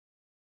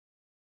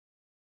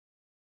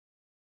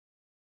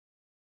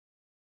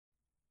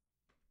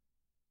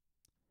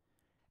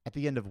at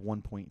the end of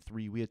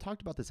 1.3, we had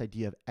talked about this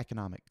idea of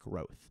economic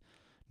growth.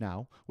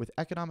 Now, with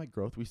economic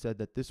growth, we said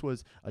that this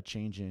was a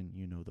change in,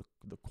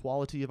 the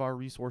quality of our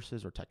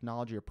resources or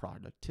technology or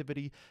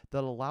productivity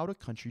that allowed a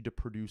country to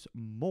produce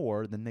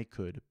more than they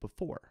could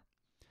before.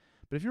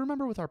 But if you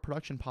remember with our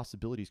production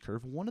possibilities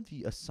curve, one of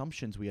the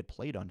assumptions we had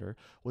played under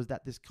was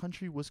that this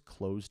country was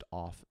closed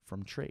off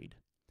from trade.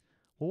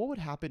 Well, what would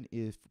happen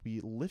if we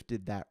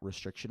lifted that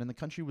restriction and the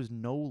country was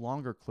no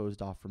longer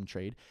closed off from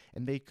trade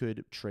and they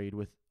could trade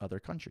with other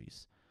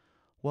countries?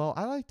 Well,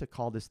 I like to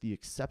call this the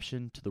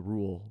exception to the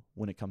rule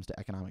when it comes to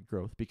economic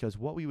growth, because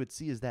what we would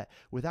see is that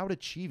without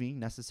achieving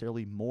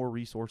necessarily more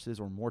resources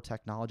or more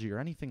technology or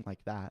anything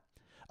like that,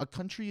 a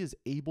country is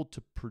able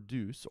to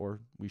produce,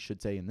 or we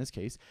should say in this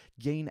case,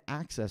 gain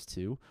access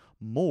to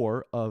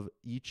more of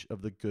each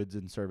of the goods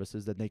and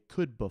services than they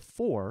could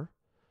before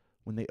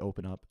when they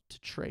open up to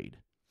trade.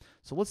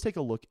 So let's take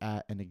a look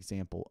at an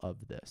example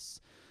of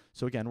this.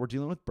 So again, we're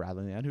dealing with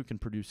Bradley Land, who can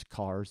produce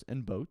cars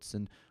and boats,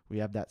 and we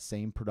have that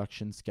same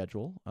production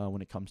schedule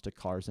when it comes to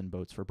cars and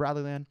boats for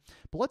Bradley Land.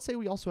 But let's say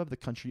we also have the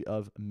country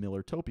of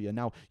Millertopia.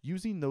 Now,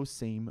 using those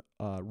same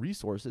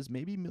resources,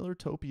 maybe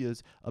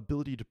Millertopia's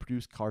ability to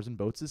produce cars and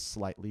boats is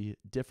slightly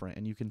different,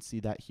 and you can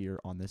see that here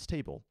on this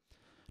table.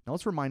 Now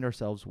let's remind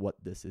ourselves what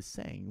this is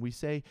saying. We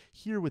say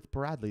here with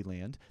Bradley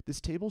Land, this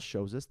table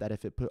shows us that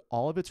if it put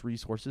all of its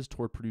resources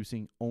toward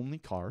producing only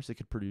cars, it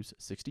could produce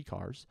 60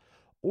 cars,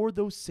 or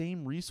those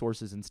same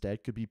resources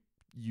instead could be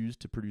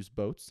used to produce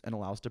boats and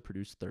allow us to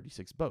produce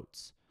 36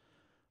 boats.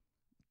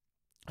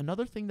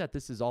 Another thing that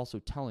this is also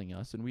telling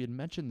us, and we had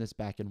mentioned this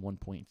back in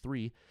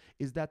 1.3,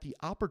 is that the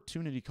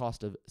opportunity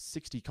cost of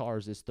 60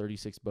 cars is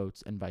 36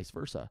 boats and vice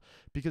versa.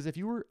 Because if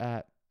you were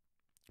at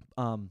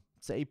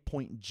say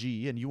point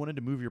G and you wanted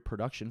to move your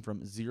production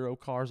from 0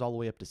 cars all the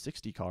way up to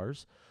 60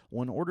 cars,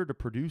 well, in order to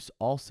produce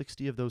all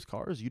 60 of those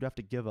cars, you'd have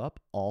to give up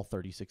all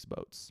 36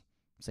 boats.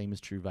 Same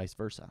is true vice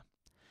versa.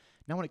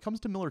 Now, when it comes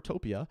to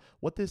Millertopia,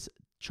 what this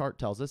chart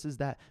tells us is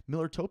that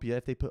Millertopia,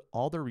 if they put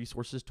all their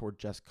resources toward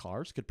just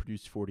cars, could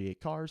produce 48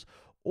 cars,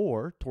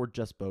 or toward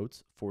just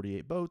boats,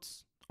 48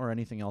 boats, or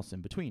anything else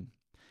in between.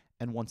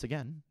 And once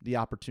again, the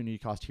opportunity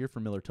cost here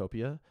for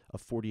Millertopia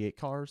of 48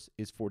 cars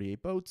is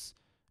 48 boats,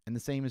 and the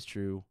same is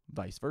true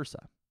vice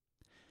versa.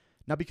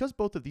 Now, because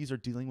both of these are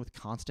dealing with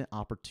constant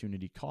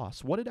opportunity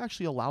costs, what it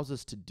actually allows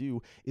us to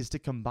do is to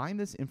combine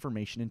this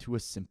information into a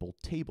simple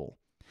table.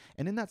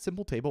 And in that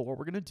simple table, what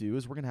we're going to do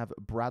is we're going to have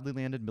Bradley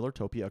Land and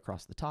Millertopia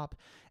across the top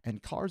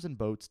and cars and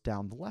boats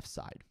down the left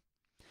side.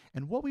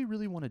 And what we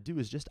really want to do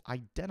is just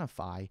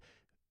identify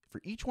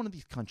for each one of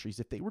these countries,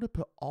 if they were to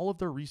put all of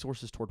their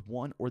resources toward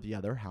one or the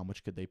other, how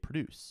much could they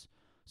produce?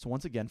 So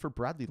once again, for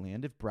Bradley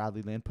Land, if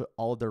Bradley Land put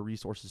all of their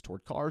resources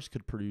toward cars,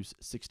 could produce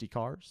 60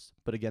 cars.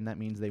 But again, that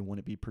means they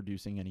wouldn't be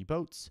producing any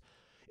boats.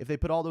 If they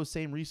put all those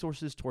same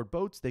resources toward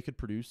boats, they could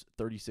produce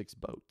 36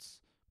 boats.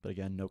 But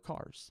again, no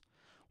cars.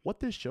 What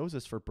this shows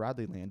us for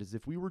Bradley Land is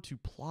if we were to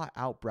plot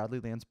out Bradley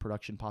Land's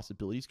production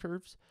possibilities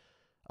curves,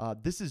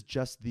 this is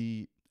just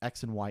the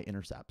X and Y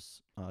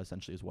intercepts,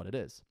 essentially is what it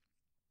is.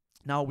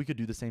 Now we could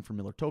do the same for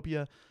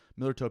Millertopia.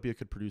 Millertopia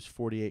could produce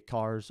 48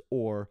 cars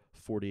or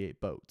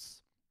 48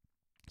 boats.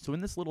 So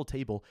in this little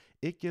table,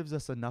 it gives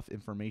us enough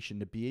information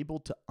to be able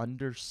to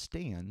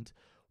understand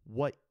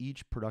what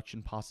each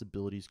production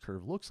possibilities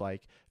curve looks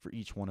like for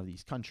each one of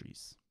these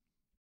countries.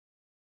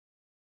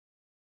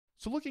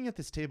 So looking at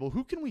this table,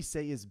 who can we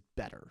say is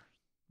better,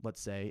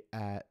 let's say,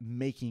 at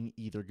making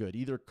either good,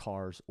 either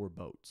cars or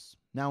boats?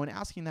 Now, in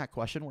asking that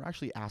question, we're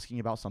actually asking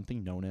about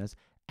something known as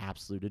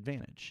absolute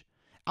advantage.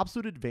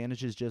 Absolute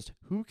advantage is just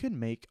who can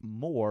make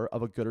more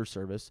of a good or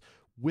service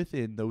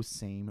within those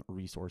same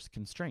resource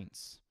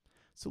constraints.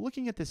 So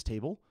looking at this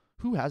table,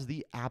 who has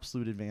the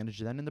absolute advantage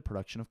then in the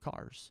production of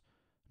cars?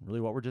 Really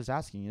what we're just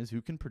asking is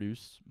who can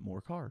produce more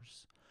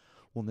cars?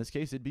 Well, in this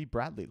case, it'd be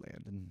Bradley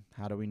Land. And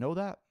how do we know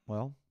that?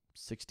 Well,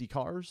 60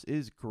 cars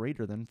is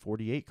greater than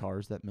 48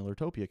 cars that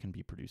Millertopia can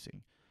be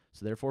producing.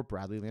 So therefore,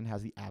 Bradley Land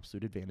has the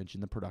absolute advantage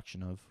in the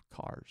production of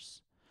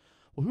cars.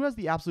 Well, who has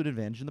the absolute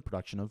advantage in the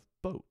production of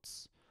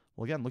boats?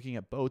 Well, again, looking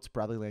at boats,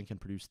 Bradley Land can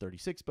produce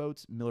 36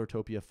 boats,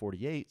 Millertopia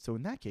 48. So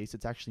in that case,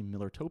 it's actually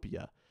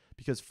Millertopia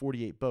because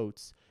 48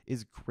 boats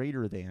is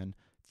greater than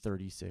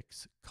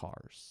 36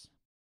 cars.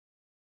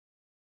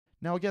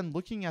 Now, again,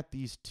 looking at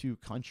these two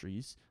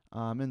countries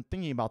and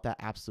thinking about that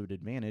absolute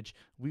advantage,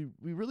 we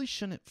really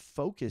shouldn't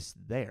focus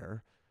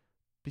there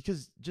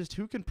because just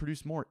who can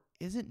produce more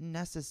isn't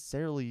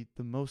necessarily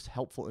the most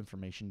helpful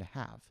information to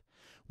have.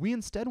 We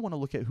instead want to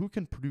look at who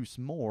can produce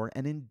more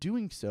and in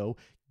doing so,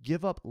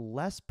 give up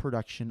less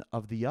production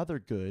of the other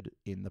good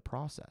in the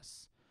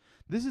process.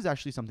 This is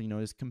actually something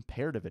known as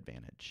comparative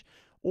advantage,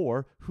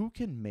 or who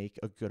can make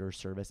a good or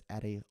service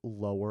at a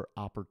lower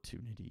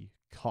opportunity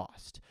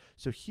cost.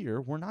 So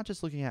here, we're not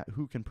just looking at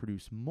who can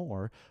produce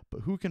more,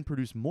 but who can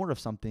produce more of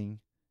something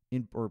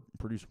or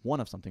produce one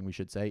of something, we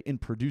should say, in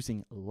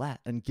producing less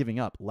and giving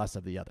up less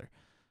of the other.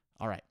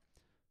 All right,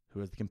 who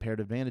has the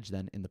comparative advantage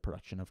then in the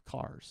production of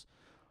cars?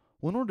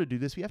 Well, in order to do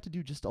this, we have to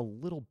do just a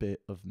little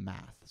bit of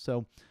math.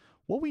 So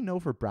What we know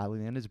for Bradley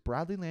Land is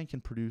Bradley Land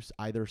can produce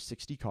either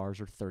 60 cars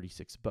or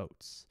 36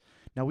 boats.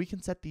 Now we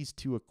can set these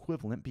two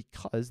equivalent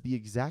because the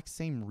exact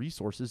same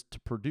resources to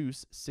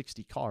produce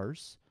 60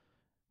 cars,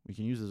 we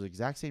can use those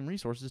exact same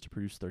resources to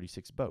produce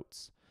 36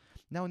 boats.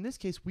 Now in this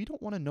case, we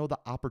don't want to know the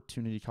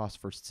opportunity cost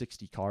for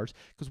 60 cars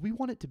because we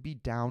want it to be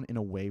down in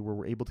a way where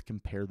we're able to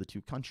compare the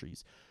two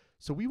countries.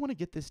 So we want to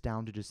get this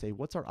down to just say,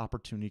 what's our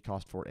opportunity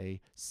cost for a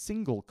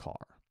single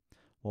car?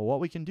 Well,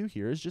 what we can do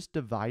here is just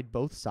divide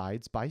both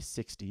sides by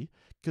 60,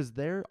 because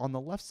there on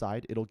the left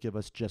side, it'll give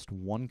us just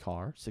one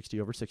car.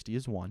 60 over 60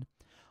 is 1.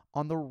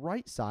 On the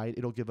right side,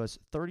 it'll give us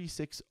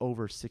 36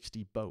 over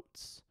 60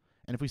 boats.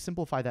 And if we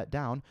simplify that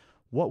down,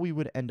 what we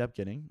would end up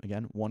getting,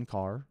 again, one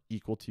car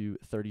equal to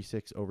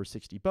 36 over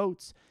 60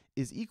 boats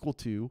is equal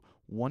to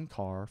one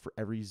car for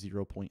every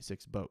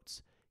 0.6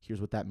 boats.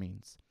 Here's what that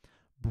means.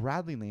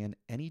 Bradley Land,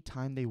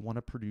 anytime they want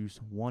to produce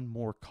one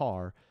more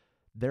car,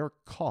 their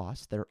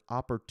cost, their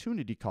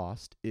opportunity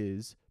cost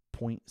is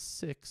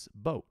 0.6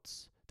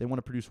 boats. They want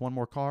to produce one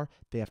more car,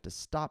 they have to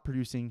stop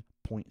producing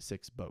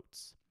 0.6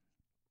 boats.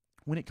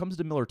 When it comes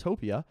to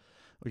Millertopia,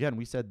 again,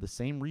 we said the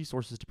same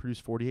resources to produce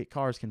 48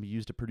 cars can be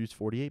used to produce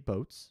 48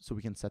 boats, so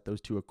we can set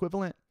those two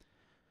equivalent.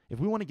 If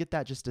we want to get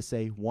that just to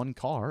say one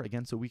car,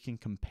 again, so we can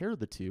compare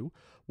the two,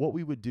 what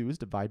we would do is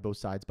divide both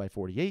sides by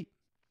 48.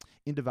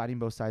 In dividing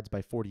both sides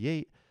by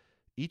 48,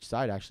 each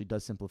side actually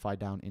does simplify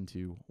down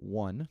into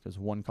 1, because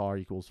one car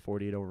equals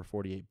 48 over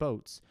 48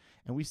 boats.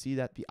 And we see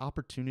that the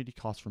opportunity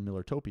cost for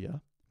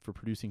Millertopia for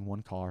producing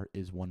one car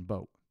is one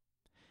boat.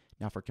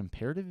 Now for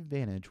comparative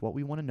advantage, what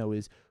we want to know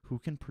is who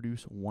can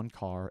produce one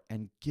car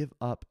and give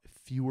up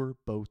fewer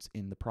boats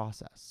in the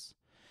process.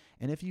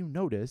 And if you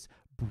notice,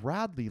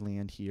 Bradley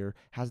Land here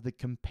has the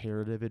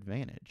comparative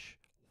advantage.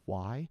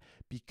 Why?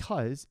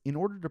 Because in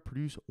order to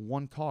produce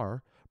one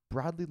car,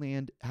 Bradley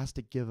Land has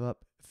to give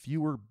up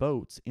fewer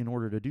boats in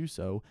order to do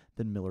so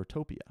than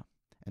Millertopia.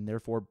 And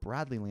therefore,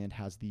 Bradley Land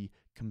has the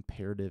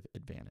comparative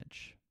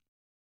advantage.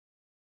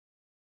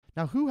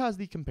 Now, who has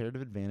the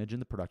comparative advantage in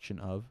the production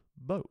of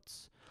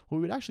boats? Well,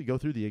 we would actually go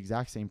through the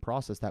exact same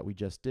process that we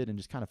just did and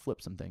just kind of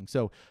flip some things.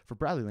 So for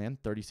Bradley Land,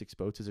 36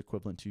 boats is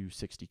equivalent to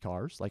 60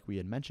 cars, like we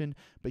had mentioned.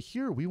 But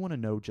here we want to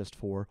know just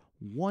for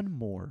one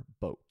more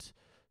boat.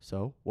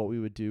 So what we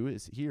would do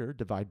is here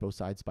divide both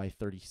sides by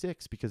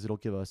 36 because it'll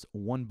give us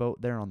one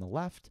boat there on the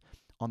left.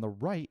 On the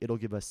right, it'll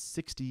give us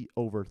 60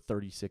 over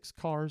 36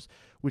 cars,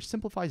 which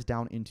simplifies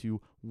down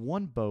into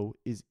one boat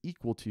is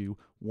equal to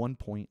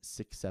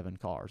 1.67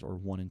 cars, or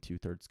 1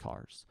 2/3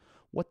 cars.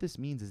 What this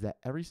means is that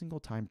every single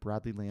time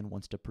Bradley Land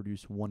wants to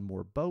produce one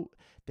more boat,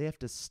 they have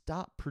to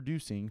stop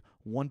producing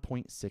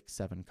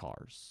 1.67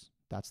 cars.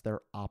 That's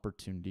their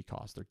opportunity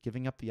cost. They're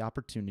giving up the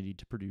opportunity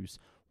to produce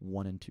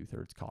 1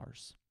 2/3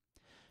 cars.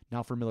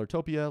 Now for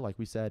Millertopia, like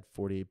we said,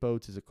 48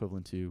 boats is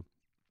equivalent to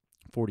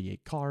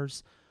 48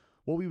 cars.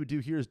 What we would do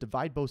here is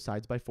divide both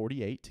sides by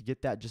 48 to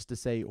get that just to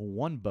say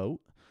one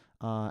boat.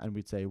 And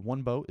we'd say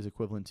one boat is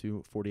equivalent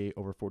to 48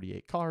 over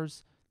 48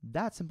 cars.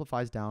 That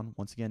simplifies down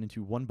once again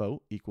into one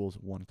boat equals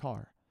one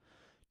car.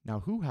 Now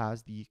who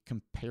has the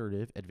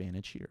comparative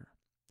advantage here?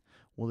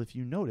 Well, if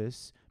you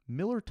notice,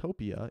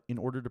 Millertopia, in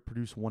order to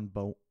produce one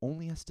boat,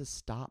 only has to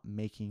stop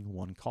making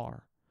one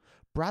car.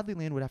 Bradley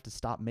Land would have to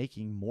stop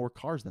making more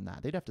cars than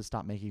that. They'd have to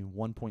stop making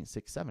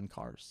 1.67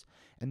 cars.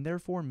 And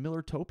therefore,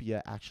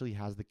 Millertopia actually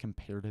has the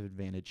comparative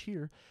advantage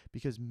here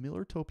because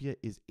Millertopia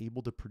is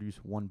able to produce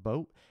one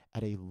boat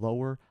at a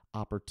lower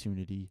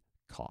opportunity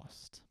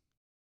cost.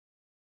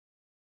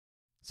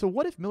 So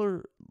what if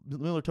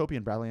Millertopia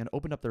and Bradley Land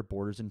opened up their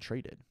borders and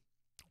traded?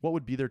 What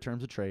would be their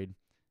terms of trade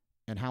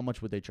and how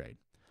much would they trade?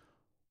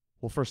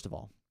 Well, first of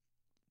all,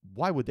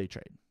 why would they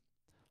trade?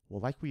 Well,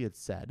 like we had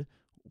said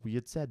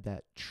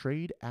that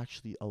trade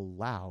actually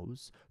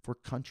allows for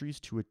countries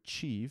to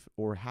achieve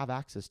or have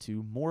access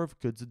to more of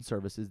goods and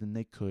services than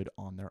they could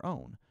on their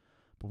own.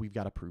 But we've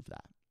got to prove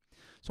that.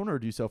 So in order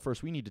to do so,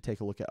 first we need to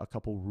take a look at a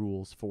couple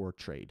rules for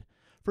trade.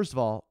 First of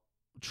all,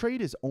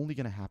 trade is only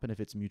going to happen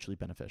if it's mutually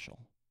beneficial,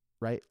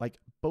 right? Like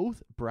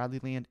both Bradley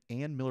Land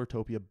and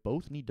Millertopia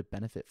both need to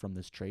benefit from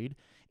this trade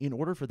in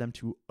order for them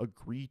to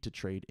agree to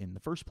trade in the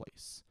first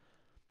place.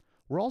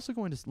 We're also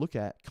going to look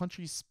at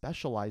countries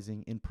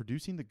specializing in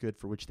producing the good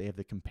for which they have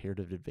the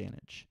comparative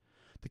advantage.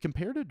 The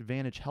comparative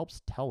advantage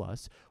helps tell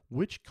us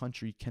which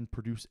country can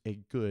produce a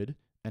good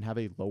and have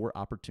a lower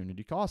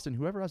opportunity cost. And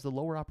whoever has the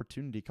lower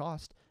opportunity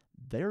cost,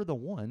 they're the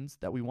ones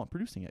that we want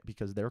producing it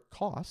because their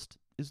cost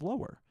is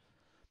lower.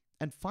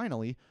 And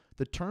finally,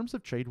 the terms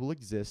of trade will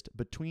exist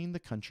between the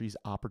countries'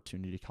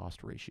 opportunity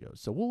cost ratios.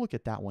 So we'll look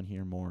at that one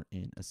here more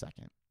in a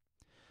second.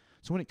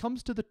 So when it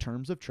comes to the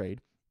terms of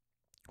trade,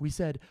 we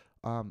said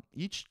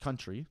each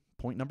country,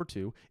 point number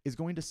 2, is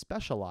going to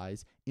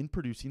specialize in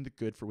producing the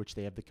good for which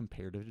they have the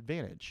comparative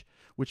advantage,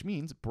 which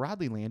means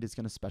Bradley Land is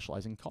going to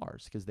specialize in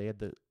cars because they had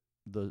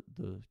the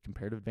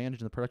comparative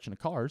advantage in the production of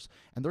cars,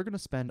 and they're going to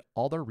spend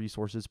all their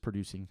resources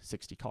producing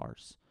 60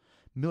 cars.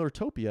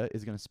 Millertopia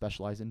is going to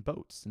specialize in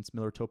boats since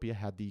Millertopia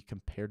had the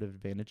comparative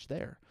advantage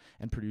there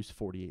and produced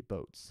 48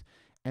 boats.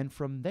 And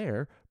from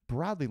there,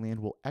 Bradley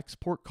Land will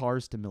export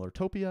cars to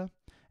Millertopia,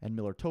 and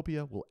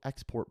Millertopia will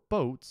export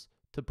boats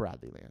to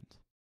Bradley Land.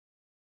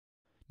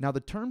 Now, the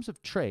terms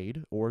of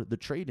trade, or the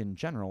trade in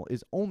general,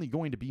 is only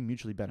going to be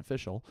mutually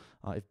beneficial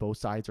if both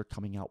sides are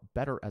coming out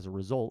better as a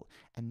result,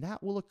 and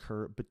that will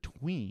occur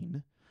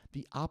between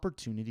the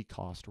opportunity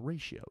cost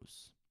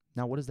ratios.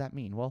 Now, what does that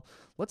mean? Well,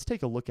 let's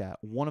take a look at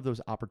one of those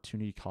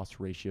opportunity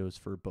cost ratios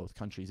for both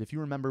countries. If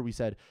you remember, we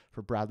said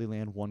for Bradley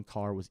Land, one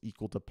car was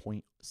equal to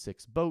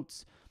 0.6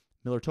 boats.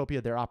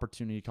 Millertopia, their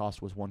opportunity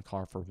cost was one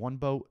car for one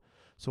boat.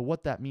 So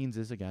what that means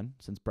is, again,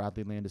 since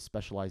Bradley Land is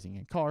specializing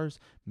in cars,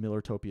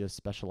 Millertopia is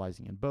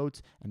specializing in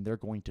boats, and they're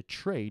going to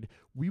trade,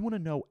 we want to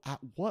know at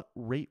what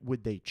rate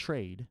would they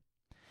trade,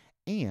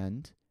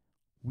 and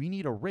we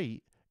need a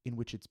rate in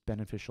which it's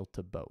beneficial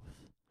to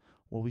both.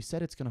 Well, we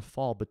said it's going to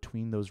fall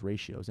between those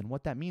ratios, and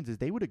what that means is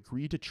they would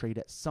agree to trade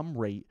at some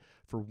rate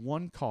for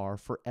one car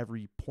for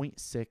every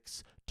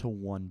 0.6 to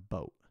one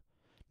boat.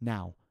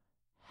 Now,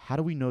 how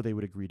do we know they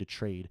would agree to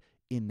trade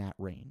in that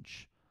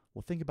range?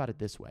 Well, think about it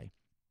this way.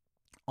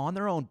 On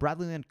their own,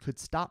 Bradley Land could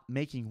stop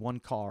making one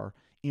car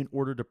in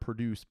order to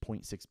produce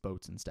 0.6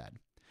 boats instead.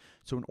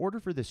 So in order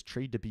for this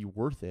trade to be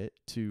worth it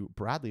to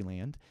Bradley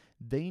Land,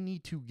 they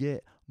need to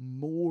get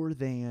more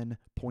than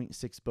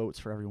 0.6 boats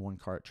for every one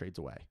car it trades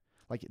away.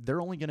 Like,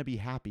 they're only going to be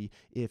happy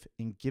if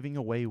in giving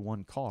away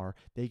one car,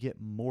 they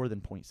get more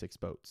than 0.6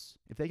 boats.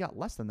 If they got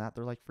less than that,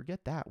 they're like,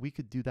 forget that. We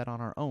could do that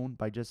on our own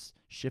by just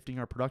shifting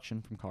our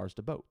production from cars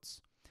to boats.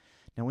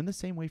 Now, in the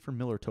same way for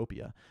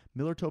Millertopia,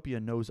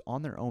 Millertopia knows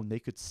on their own they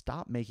could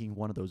stop making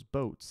one of those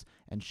boats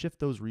and shift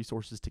those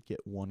resources to get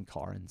one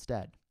car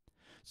instead.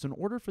 So in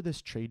order for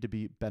this trade to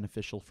be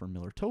beneficial for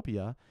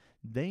Millertopia,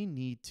 they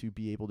need to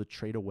be able to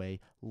trade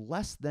away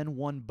less than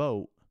one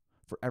boat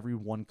for every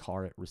one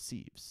car it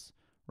receives,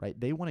 right?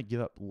 They want to give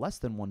up less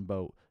than one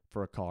boat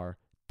for a car.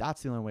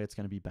 That's the only way it's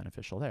going to be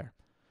beneficial there.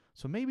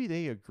 So maybe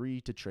they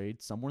agree to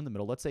trade somewhere in the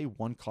middle, let's say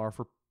one car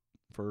for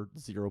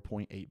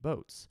 0.8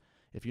 boats.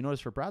 If you notice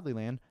for Bradley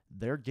Land,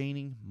 they're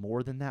gaining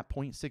more than that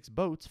 0.6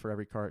 boats for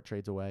every car it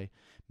trades away.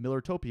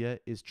 Millertopia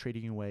is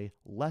trading away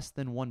less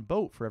than one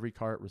boat for every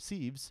car it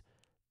receives.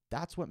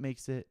 That's what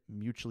makes it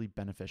mutually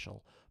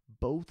beneficial.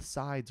 Both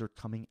sides are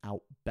coming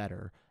out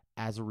better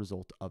as a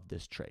result of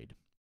this trade.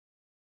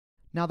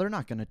 Now, they're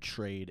not going to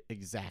trade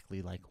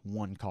exactly like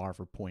one car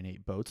for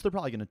 0.8 boats. They're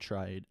probably going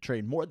to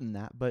trade more than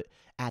that, but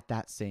at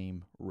that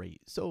same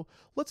rate. So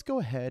let's go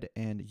ahead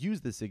and use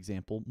this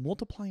example,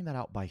 multiplying that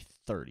out by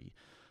 30.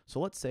 So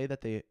let's say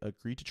that they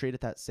agree to trade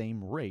at that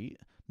same rate,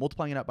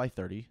 multiplying it out by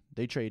 30.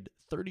 They trade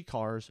 30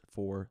 cars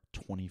for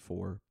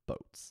 24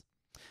 boats.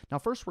 Now,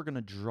 first, we're going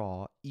to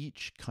draw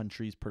each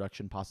country's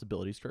production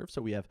possibilities curve.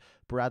 So we have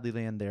Bradley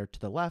Land there to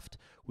the left.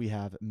 We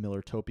have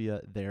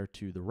Millertopia there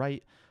to the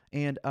right.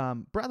 And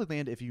Bradley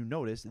Land, if you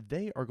notice,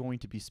 they are going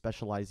to be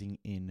specializing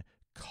in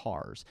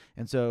cars.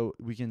 And so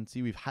we can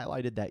see we've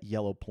highlighted that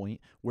yellow point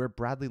where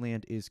Bradley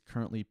Land is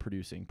currently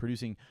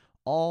producing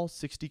all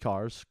 60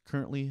 cars,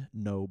 currently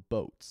no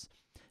boats.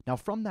 Now,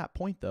 from that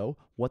point, though,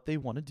 what they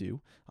want to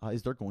do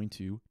is they're going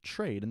to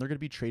trade, and they're going to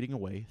be trading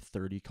away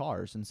 30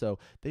 cars. And so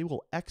they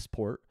will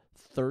export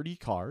 30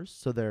 cars.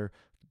 So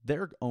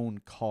their own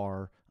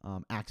car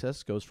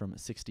access goes from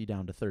 60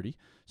 down to 30.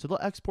 So they'll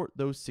export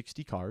those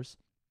 60 cars.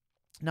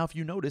 Now, if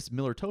you notice,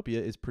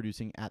 Millertopia is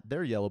producing at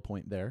their yellow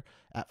point there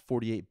at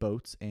 48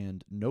 boats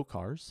and no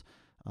cars.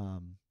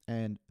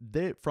 And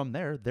from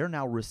there, they're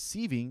now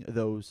receiving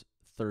those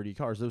 30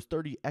 cars. Those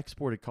 30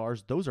 exported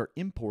cars, those are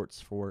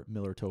imports for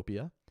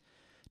Millertopia.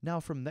 Now,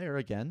 from there,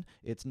 again,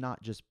 it's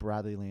not just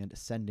Bradley Land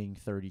sending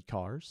 30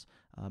 cars.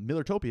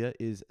 Millertopia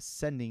is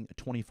sending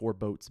 24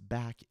 boats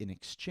back in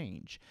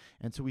exchange.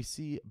 And so we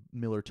see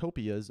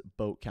Millertopia's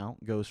boat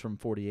count goes from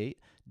 48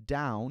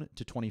 down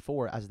to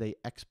 24 as they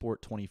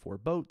export 24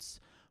 boats.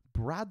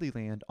 Bradley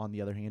Land, on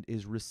the other hand,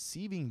 is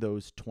receiving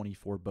those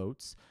 24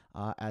 boats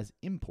as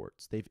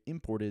imports. They've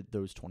imported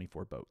those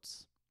 24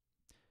 boats.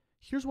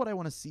 Here's what I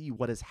want to see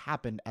what has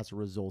happened as a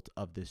result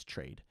of this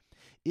trade.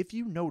 If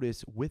you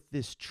notice with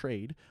this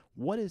trade,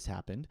 what has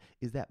happened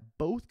is that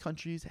both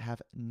countries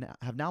have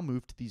now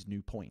moved to these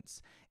new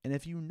points. And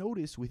if you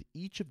notice with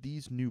each of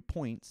these new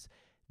points,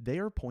 they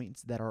are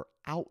points that are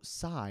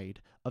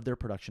outside of their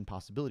production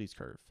possibilities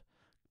curve.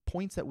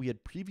 Points that we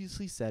had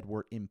previously said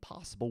were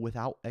impossible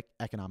without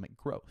economic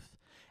growth.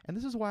 And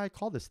this is why I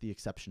call this the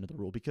exception to the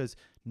rule, because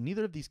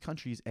neither of these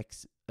countries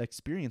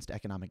experienced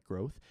economic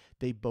growth.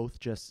 They both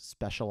just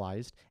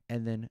specialized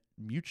and then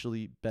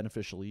mutually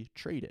beneficially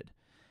traded.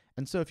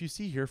 And so if you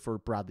see here for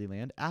Bradley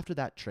Land, after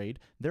that trade,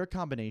 their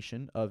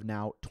combination of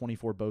now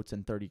 24 boats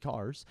and 30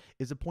 cars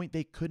is a point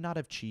they could not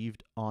have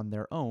achieved on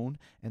their own,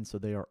 and so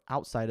they are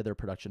outside of their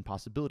production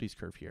possibilities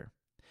curve here.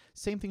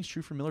 Same thing's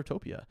true for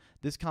Millertopia.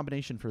 This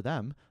combination for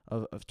them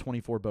of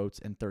 24 boats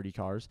and 30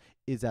 cars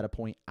is at a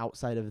point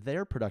outside of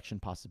their production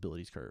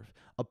possibilities curve,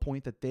 a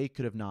point that they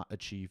could have not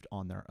achieved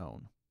on their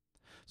own.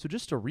 So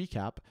just to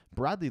recap,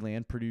 Bradley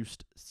Land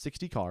produced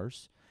 60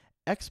 cars,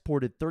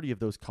 exported 30 of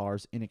those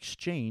cars in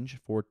exchange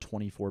for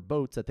 24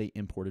 boats that they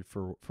imported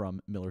from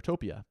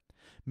Millertopia.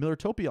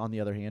 Millertopia, on the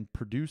other hand,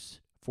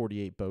 produced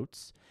 48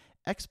 boats,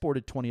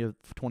 exported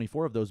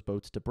 24 of those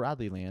boats to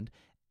Bradley Land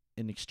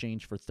in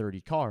exchange for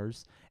 30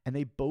 cars, and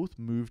they both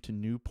moved to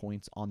new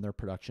points on their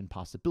production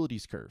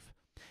possibilities curve.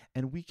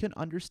 And we can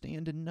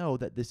understand and know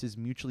that this is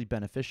mutually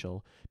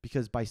beneficial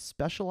because by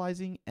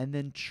specializing and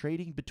then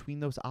trading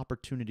between those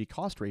opportunity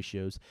cost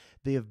ratios,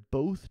 they have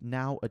both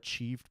now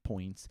achieved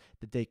points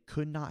that they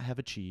could not have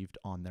achieved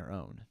on their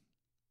own.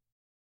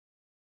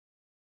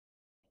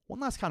 One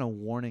last kind of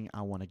warning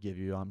I want to give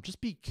you, just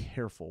be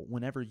careful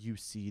whenever you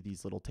see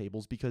these little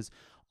tables because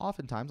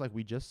oftentimes, like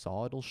we just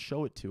saw, it'll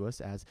show it to us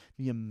as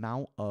the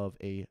amount of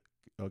a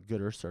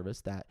good or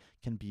service that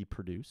can be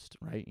produced,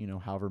 right?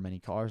 However many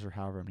cars or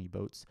however many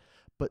boats.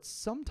 But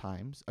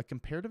sometimes a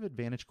comparative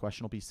advantage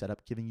question will be set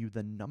up giving you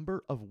the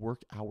number of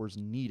work hours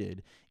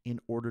needed in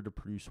order to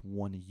produce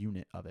one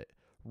unit of it,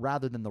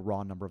 rather than the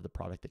raw number of the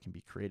product that can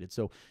be created.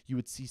 So you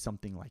would see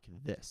something like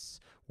this,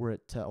 where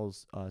it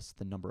tells us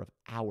the number of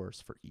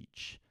hours for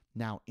each.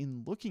 Now,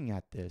 in looking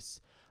at this,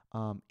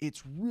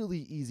 it's really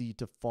easy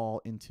to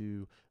fall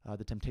into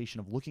the temptation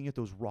of looking at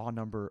those raw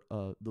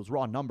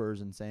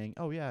numbers and saying,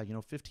 oh yeah,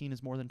 15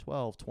 is more than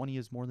 12, 20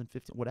 is more than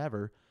 15,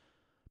 whatever.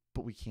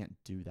 But we can't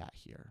do that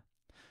here.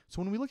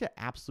 So when we look at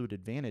absolute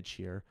advantage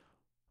here,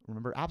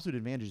 remember absolute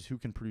advantage is who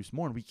can produce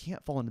more, and we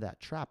can't fall into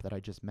that trap that I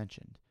just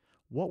mentioned.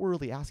 What we're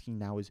really asking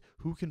now is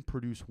who can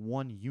produce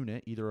one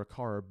unit, either a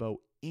car or a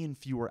boat, in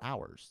fewer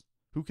hours?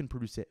 Who can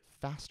produce it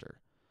faster?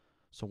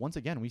 So once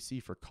again, we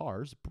see for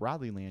cars,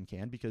 Bradley Land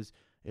can because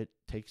it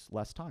takes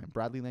less time.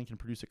 Bradley Land can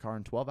produce a car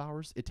in 12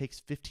 hours. It takes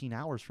 15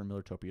 hours for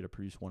Millertopia to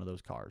produce one of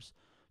those cars.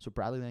 So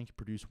Bradley Land can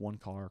produce one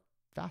car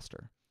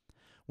faster.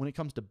 When it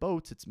comes to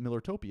boats, it's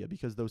Millertopia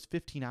because those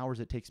 15 hours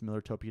it takes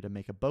Millertopia to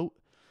make a boat,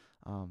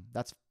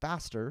 that's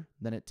faster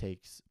than it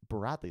takes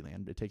Bradley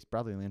Land. It takes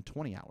Bradley Land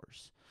 20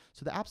 hours.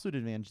 So the absolute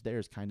advantage there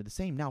is kind of the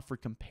same. Now for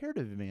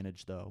comparative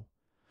advantage though,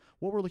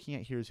 what we're looking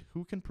at here is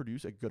who can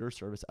produce a good or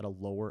service at a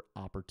lower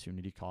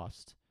opportunity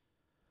cost.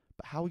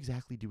 But how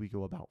exactly do we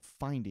go about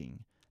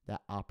finding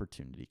that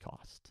opportunity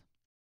cost?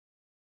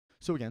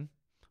 So again,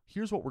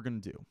 here's what we're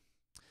going to do.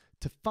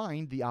 To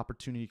find the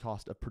opportunity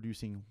cost of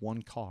producing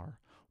one car,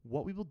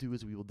 what we will do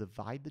is we will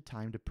divide the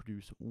time to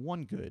produce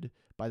one good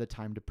by the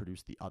time to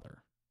produce the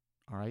other.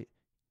 All right,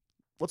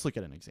 let's look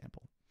at an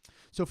example.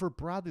 So for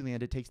Bradley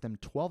Land, it takes them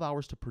 12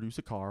 hours to produce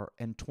a car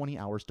and 20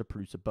 hours to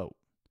produce a boat.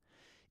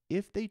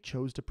 If they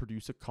chose to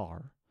produce a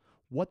car,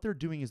 what they're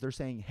doing is they're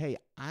saying, hey,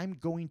 I'm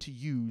going to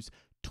use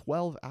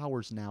 12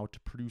 hours now to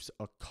produce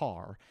a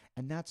car,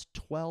 and that's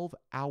 12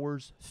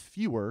 hours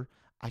fewer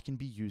I can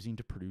be using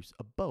to produce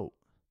a boat.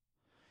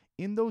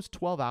 In those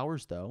 12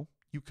 hours, though,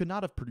 you could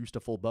not have produced a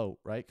full boat,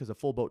 right? Because a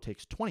full boat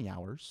takes 20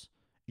 hours.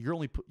 You're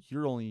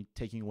only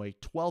taking away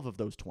 12 of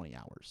those 20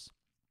 hours.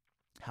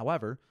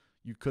 However,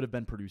 you could have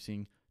been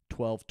producing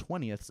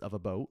 12/20ths of a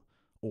boat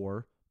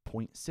or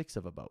 0.6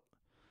 of a boat.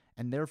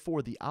 And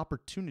therefore, the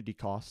opportunity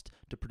cost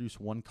to produce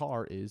one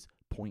car is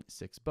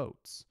 0.6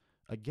 boats.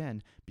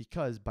 Again,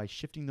 because by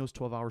shifting those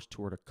 12 hours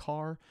toward a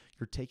car,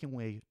 you're taking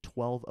away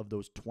 12 of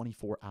those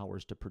 24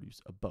 hours to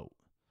produce a boat.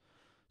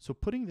 So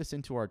putting this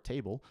into our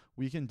table,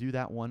 we can do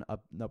that one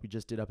up that we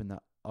just did up in the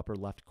upper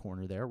left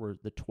corner there, where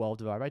the 12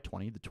 divided by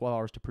 20, the 12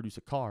 hours to produce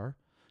a car,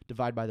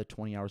 divided by the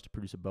 20 hours to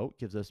produce a boat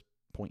gives us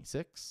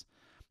 0.6.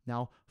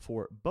 Now,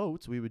 for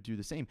boats, we would do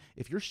the same.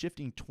 If you're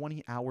shifting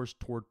 20 hours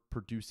toward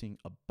producing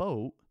a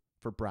boat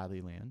for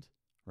Bradley Land,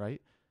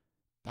 right,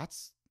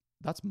 that's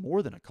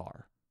more than a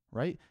car,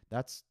 right?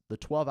 That's the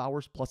 12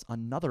 hours plus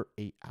another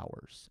 8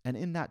 hours. And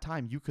in that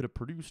time, you could have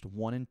produced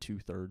 1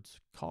 2/3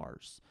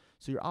 cars.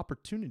 So your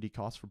opportunity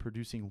cost for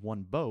producing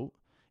one boat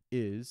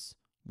is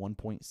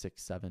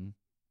 1.67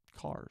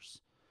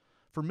 cars.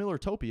 For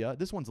Millertopia,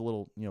 this one's a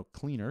little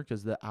cleaner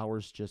because the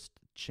hours just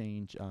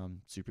change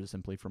super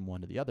simply from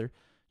one to the other.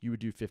 You would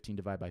do 15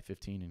 divided by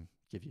 15 and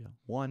give you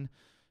 1,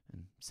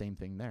 and same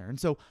thing there. And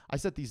so I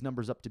set these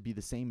numbers up to be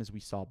the same as we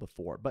saw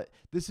before, but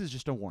this is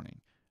just a warning.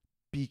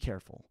 Be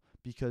careful,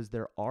 because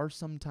there are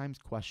sometimes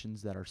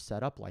questions that are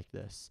set up like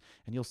this,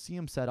 and you'll see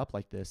them set up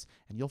like this,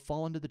 and you'll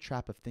fall into the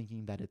trap of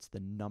thinking that it's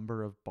the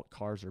number of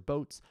cars or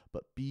boats,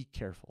 but be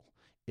careful.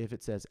 If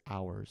it says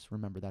hours,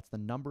 remember that's the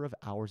number of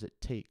hours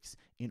it takes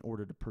in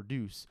order to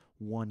produce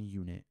one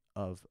unit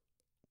of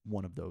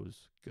one of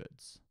those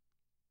goods.